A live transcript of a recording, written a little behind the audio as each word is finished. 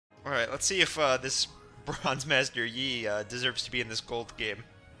Alright, let's see if this Bronze Master Yi deserves to be in this gold game.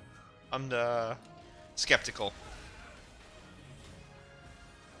 I'm skeptical.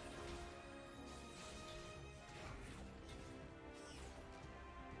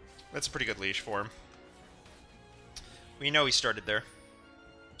 That's a pretty good leash for him. We know he started there.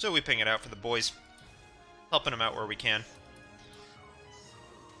 So we ping it out for the boys. Helping him out where we can.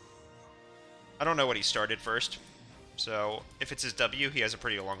 I don't know what he started first. So if it's his W, he has a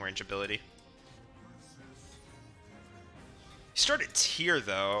pretty long range ability. He started tier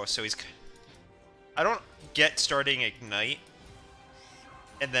though, so he's... I don't get starting Ignite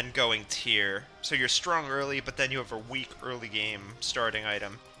and then going tier. So you're strong early, but then you have a weak early game starting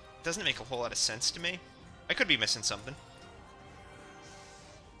item. Doesn't make a whole lot of sense to me. I could be missing something.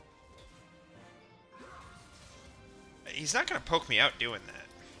 He's not going to poke me out doing that.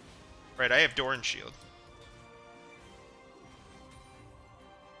 Right, I have Doran Shield.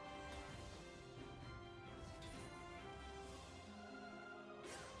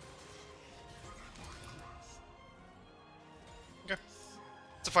 Okay.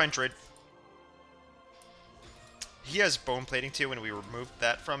 It's a fine trade. He has bone plating too, and we removed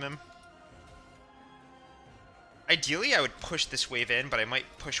that from him. Ideally, I would push this wave in, but I might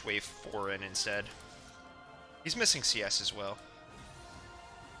push wave 4 in instead. He's missing CS as well.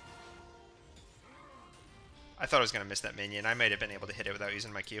 I thought I was going to miss that minion. I might have been able to hit it without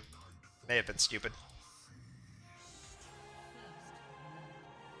using my Q. May have been stupid.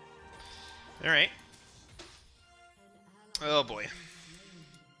 Alright. Oh boy.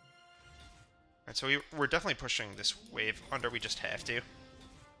 Alright, so we're definitely pushing this wave under. We just have to.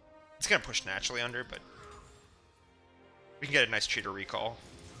 It's going to push naturally under, but we can get a nice cheater recall.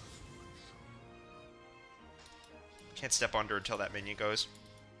 Can't step under until that minion goes.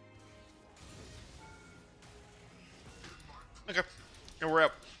 Okay, and we're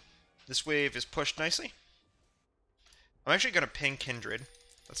up. This wave is pushed nicely. I'm actually going to ping Kindred.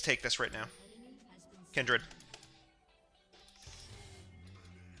 Let's take this right now. Kindred.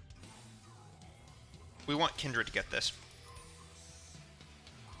 We want Kindred to get this.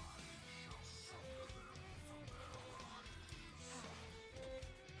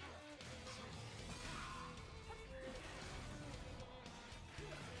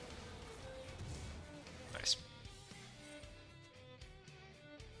 Nice.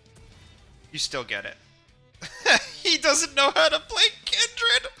 You still get it. He doesn't know how to play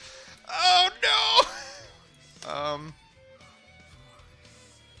Kindred! Oh no!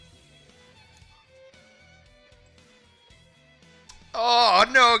 Oh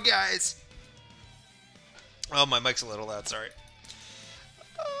no, guys! Oh, my mic's a little loud, sorry.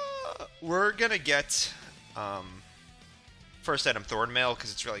 We're gonna get first item Thorn Mail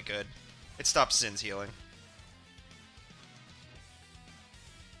because it's really good. It stops Xin's healing.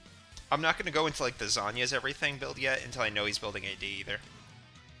 I'm not gonna go into like the Zanya's everything build yet until I know he's building AD either.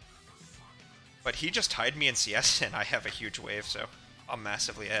 But he just tied me in CS and I have a huge wave, so I'm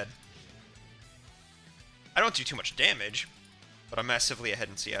massively ahead. I don't do too much damage, but I'm massively ahead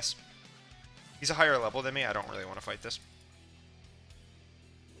in CS. He's a higher level than me, I don't really want to fight this.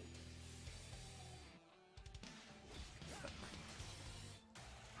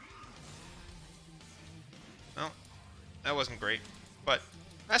 Well, that wasn't great, but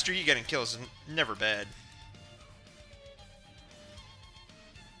Master Yi getting kills is never bad.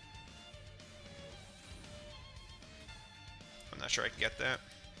 I'm not sure I can get that.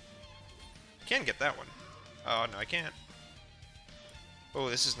 Can get that one. Oh, no, I can't. Oh,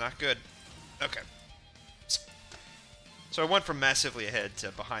 this is not good. Okay. So I went from massively ahead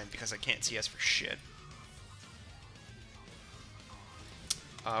to behind because I can't CS for shit.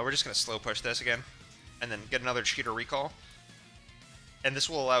 We're just going to slow push this again. And then get another cheater recall. And this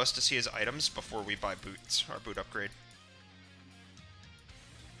will allow us to see his items before we buy boots, our boot upgrade.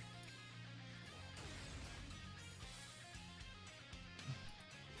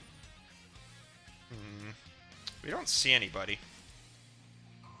 We don't see anybody.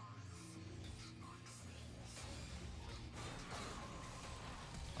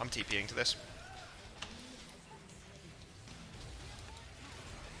 I'm TPing to this.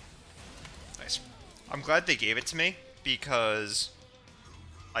 Nice. I'm glad they gave it to me because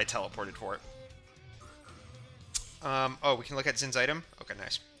I teleported for it. Oh, we can look at Xin's item? Okay,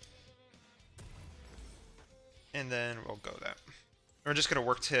 nice. And then we'll go that. We're just going to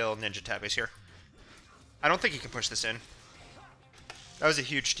work till Ninja Tab is here. I don't think he can push this in. That was a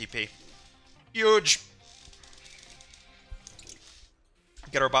huge TP. Huge!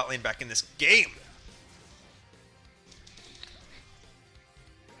 Get our bot lane back in this game!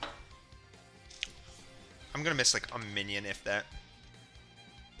 I'm gonna miss like a minion if that.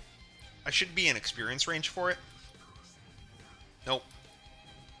 I should be in experience range for it. Nope.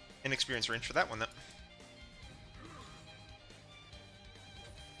 In experience range for that one, though.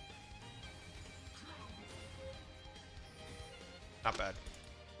 Not bad.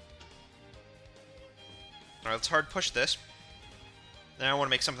 Alright, let's hard push this. Then I want to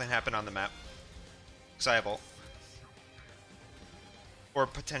make something happen on the map. Because I have ult. Or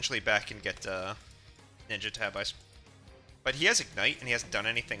potentially back and get Ninja Tab Ice. But he has Ignite, and he hasn't done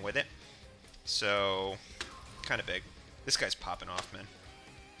anything with it. So, kind of big. This guy's popping off, man.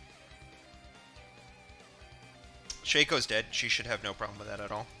 Shaco's dead. She should have no problem with that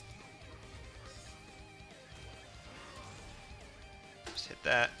at all. Just hit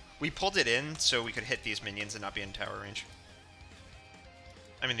that. We pulled it in so we could hit these minions and not be in tower range.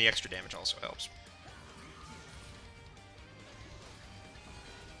 I mean, the extra damage also helps.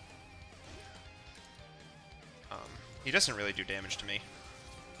 He doesn't really do damage to me.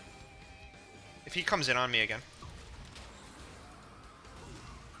 If he comes in on me again.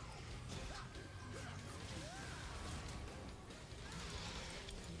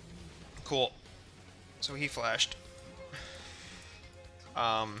 Cool. So he flashed.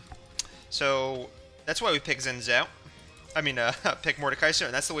 So that's why we pick Xin Zhao. I mean, pick Mordekaiser,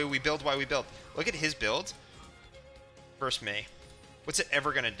 and that's the way we build why we build. Look at his build versus me. What's it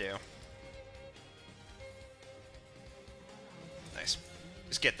ever gonna do? Nice.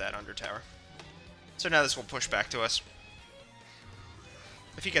 Just get that under tower. So now this will push back to us.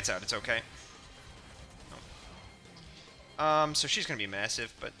 If he gets out, it's okay. Oh. So she's gonna be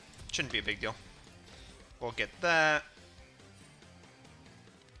massive, but shouldn't be a big deal. We'll get that.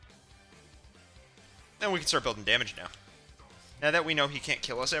 Then we can start building damage now. Now that we know he can't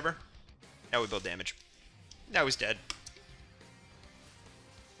kill us ever, now we build damage. Now he's dead.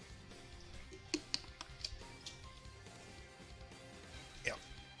 Yeah.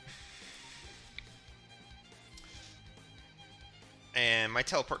 And my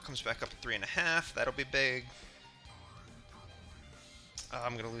teleport comes back up to 3.5. That'll be big.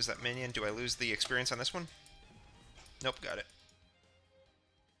 I'm going to lose that minion. Do I lose the experience on this one? Nope, got it.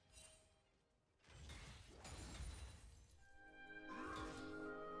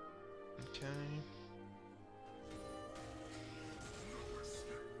 Okay.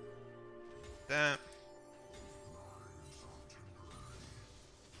 That.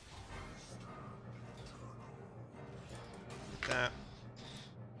 That.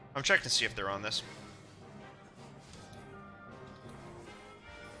 I'm checking to see if they're on this.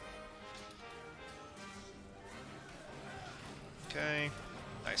 Okay.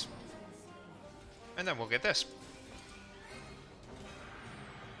 Nice. And then we'll get this.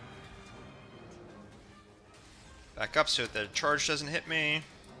 Back up so the charge doesn't hit me.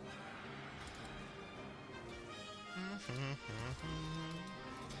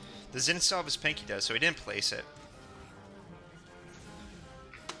 The Xin Zhao his Pinky does, so he didn't place it.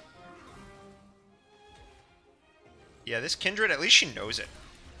 Yeah, this Kindred, at least she knows it.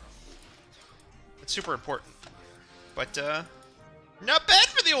 It's super important. But, not bad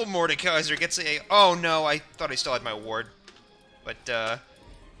for the old Mordekaiser. Gets a... Oh, no, I thought I still had my ward. But,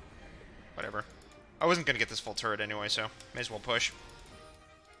 whatever. I wasn't going to get this full turret anyway, so may as well push.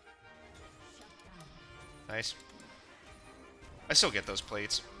 Nice. I still get those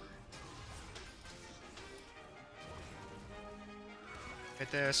plates.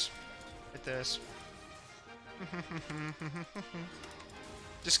 Hit this. Hit this.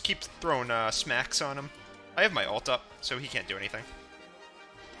 Just keep throwing smacks on him. I have my ult up, so he can't do anything.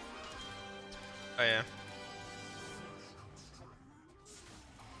 Oh, yeah.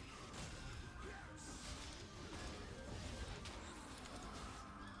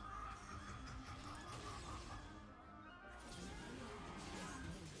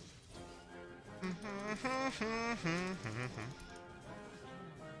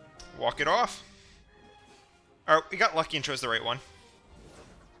 Walk it off. Alright, we got lucky and chose the right one.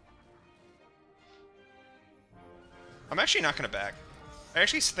 I'm actually not going to back. I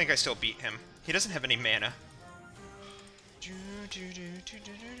actually think I still beat him. He doesn't have any mana.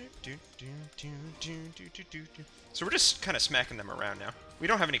 So we're just kind of smacking them around now. We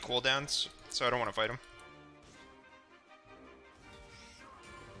don't have any cooldowns, so I don't want to fight him.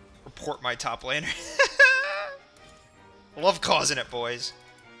 Report my top laner. Love causing it, boys.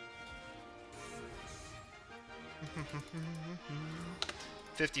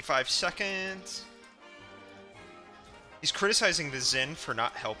 55 seconds. He's criticizing the Xin for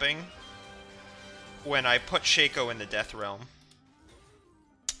not helping when I put Shaco in the Death Realm.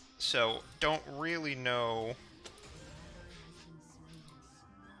 So, don't really know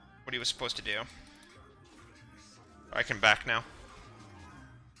what he was supposed to do. I can back now.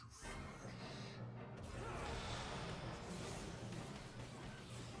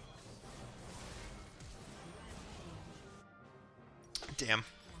 Damn.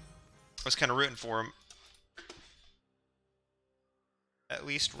 I was kind of rooting for him. At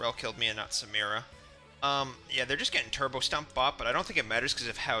least Rel killed me and not Samira. Yeah, they're just getting turbo stomp bot, but I don't think it matters because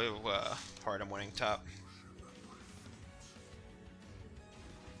of how hard I'm winning top.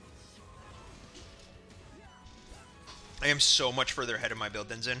 I am so much further ahead of my build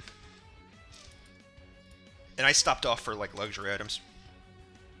than Xin. And I stopped off for, like, luxury items.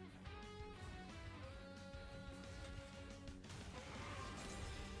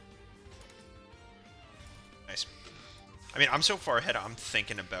 Nice. I mean, I'm so far ahead, I'm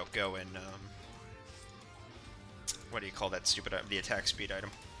thinking about going, what do you call that stupid item? The attack speed item.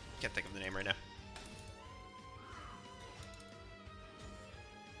 Can't think of the name right now.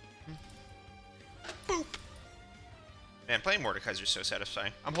 Boop! Man, playing Mordekaiser is so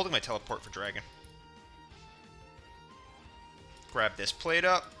satisfying. I'm holding my teleport for Dragon. Grab this plate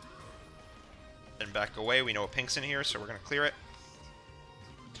up. Then back away. We know a pink's in here, so we're going to clear it.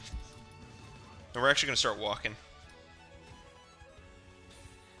 And we're actually going to start walking.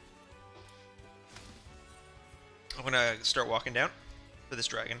 I'm going to start walking down for this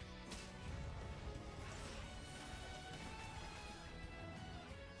dragon.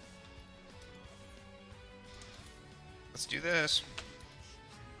 Let's do this.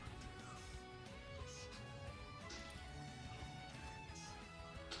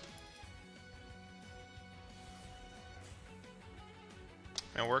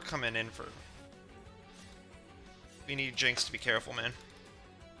 And we're coming in for... We need Jinx to be careful, man.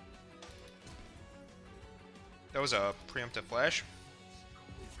 That was a preemptive flash.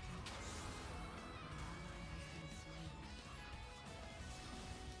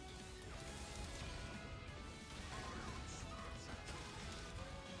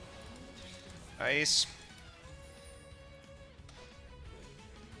 Nice.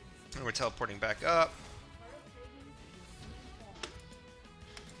 And we're teleporting back up.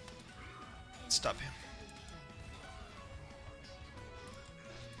 Stop him.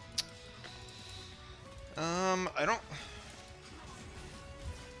 I don't...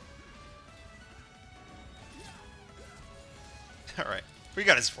 Alright, we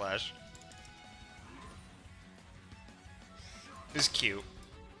got his flash. He's cute.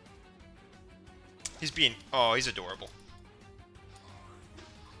 He's being... Oh, he's adorable.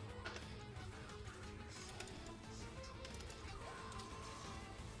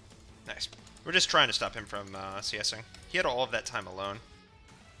 Nice. We're just trying to stop him from CSing. He had all of that time alone.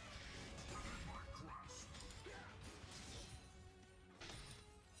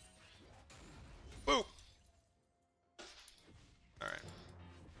 Boop! Alright.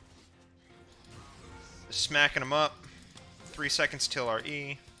 Just smacking him up. 3 seconds till our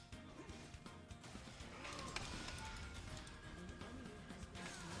E.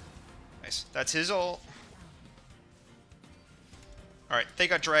 Nice. That's his ult. Alright, they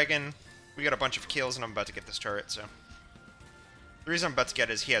got Dragon. We got a bunch of kills, and I'm about to get this turret, so... The reason I'm about to get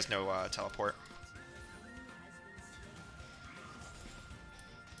it is he has no teleport.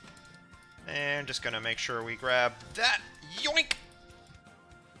 And just gonna make sure we grab that. Yoink!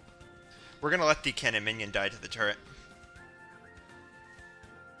 We're gonna let the cannon minion die to the turret.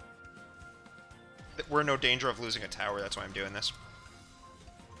 We're in no danger of losing a tower, that's why I'm doing this.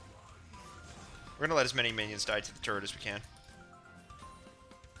 We're gonna let as many minions die to the turret as we can.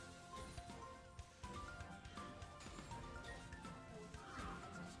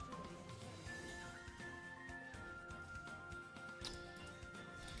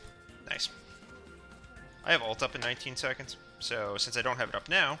 Nice. I have ult up in 19 seconds, so since I don't have it up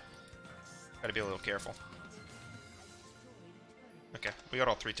now, gotta be a little careful. Okay, we got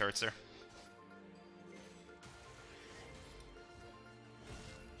all 3 turrets there.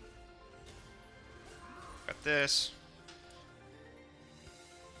 Got this.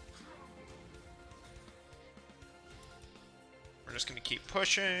 We're just gonna keep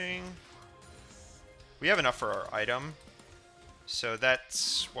pushing. We have enough for our item, so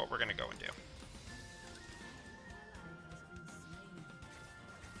that's what we're gonna go and do.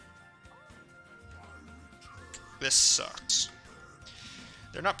 This sucks.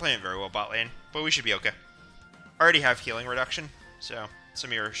 They're not playing very well bot lane, but we should be okay. I already have healing reduction, so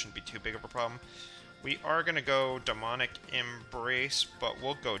Samira shouldn't be too big of a problem. We are going to go Demonic Embrace, but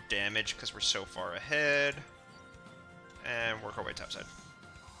we'll go damage because we're so far ahead. And work our way topside.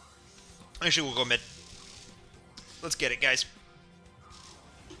 Actually, we'll go mid. Let's get it, guys.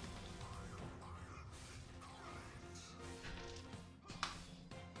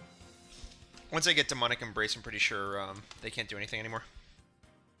 Once I get Demonic Embrace, I'm pretty sure they can't do anything anymore.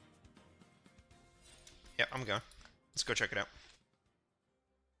 Yeah, I'm going. Let's go check it out.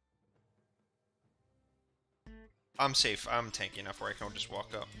 I'm safe. I'm tanky enough where I can just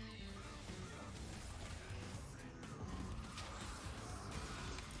walk up.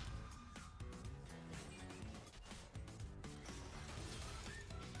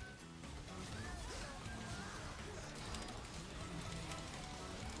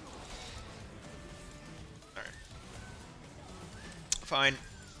 Alright. Fine.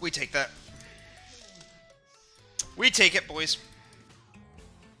 We take that. We take it, boys.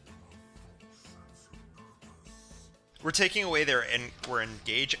 We're taking away their we're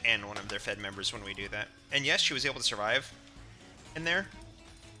engage and one of their Fed members when we do that. And yes, she was able to survive in there,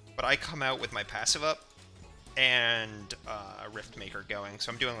 but I come out with my passive up and a Rift Maker going,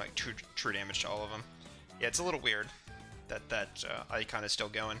 so I'm doing like true damage to all of them. Yeah, it's a little weird that icon is still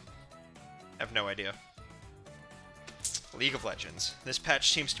going. I have no idea. League of Legends. This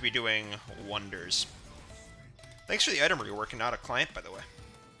patch seems to be doing wonders. Thanks for the item rework and not a client, by the way.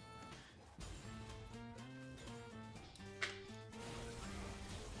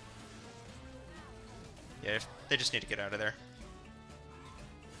 Yeah, they just need to get out of there.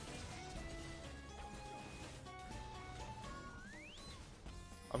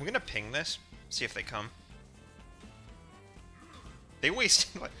 I'm gonna ping this, see if they come. They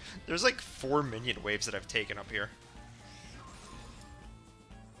wasted, like, there's like 4 minion waves that I've taken up here.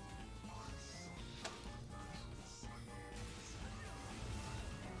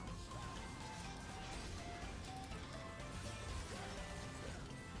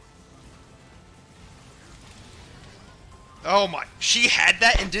 Oh my, she had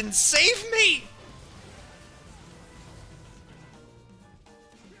that and didn't save me!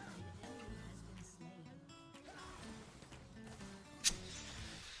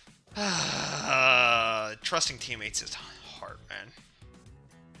 Trusting teammates is hard, man.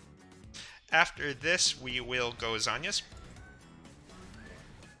 After this, we will go Zanya's.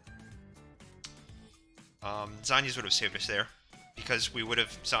 Zanya's would have saved us there, because we would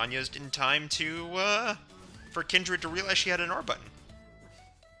have Zanya's in time to, for Kindred to realize she had an R button.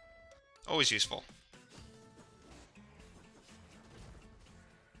 Always useful.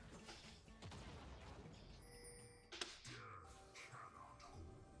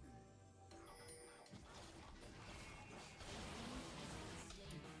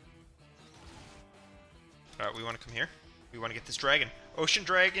 We want to come here. We want to get this dragon. Ocean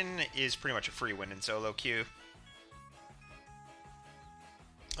Dragon is pretty much a free win in solo queue.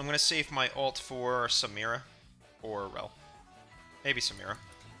 I'm going to save my ult for Samira. Or Rel. Maybe Samira.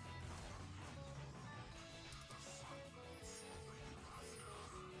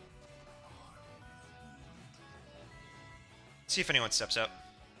 See if anyone steps up.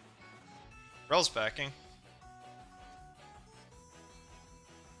 Rel's backing.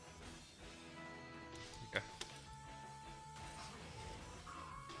 Okay.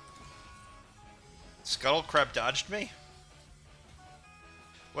 Scuttle Crab dodged me?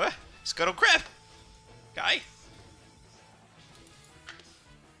 What? Scuttle Crab! Guy?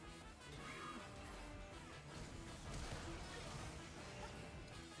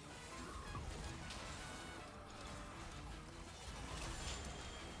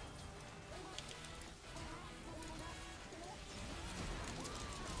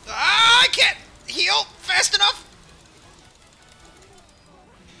 Ah, I can't heal fast enough!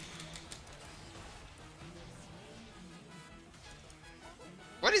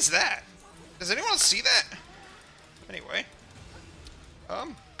 What is that? Does anyone else see that? Anyway.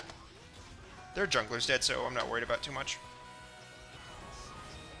 Their jungler's dead, so I'm not worried about too much.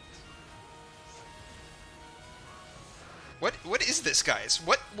 What is this, guys?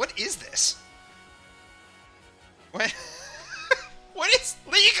 What is this? What? What is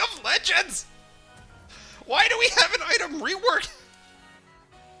League of Legends? Why do we have an item rework?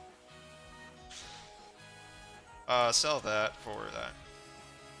 Sell that for that.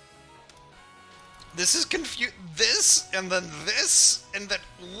 This is this, and then this, and then...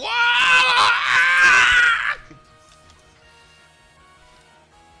 What?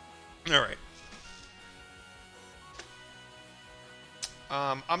 Alright.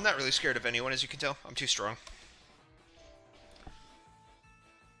 I'm not really scared of anyone, as you can tell. I'm too strong.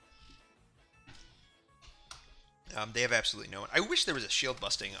 They have absolutely no one. I wish there was a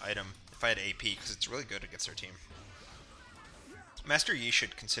shield-busting item if I had AP, because it's really good against their team. Master Yi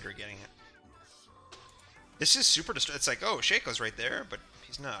should consider getting it. This is super distracting. It's like, oh, Shaco's right there, but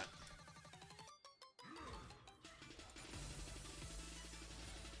he's not.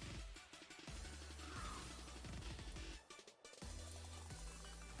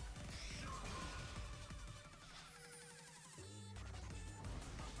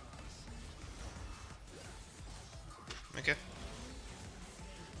 Okay.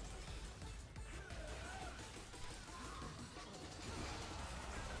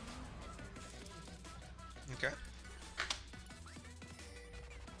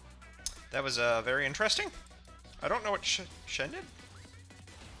 That was very interesting. I don't know what Shen did.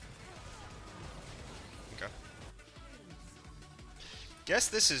 Okay. Guess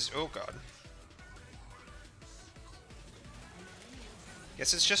this is... Oh, God.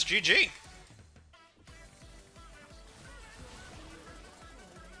 Guess it's just GG.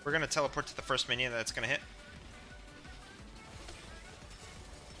 We're gonna teleport to the first minion that's gonna hit.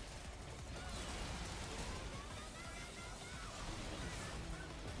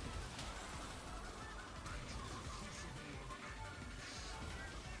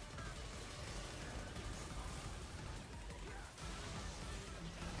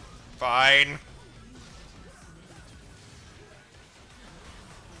 Fine.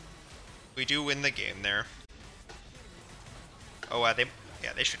 We do win the game there. Oh,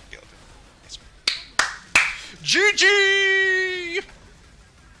 they should be able to. GG!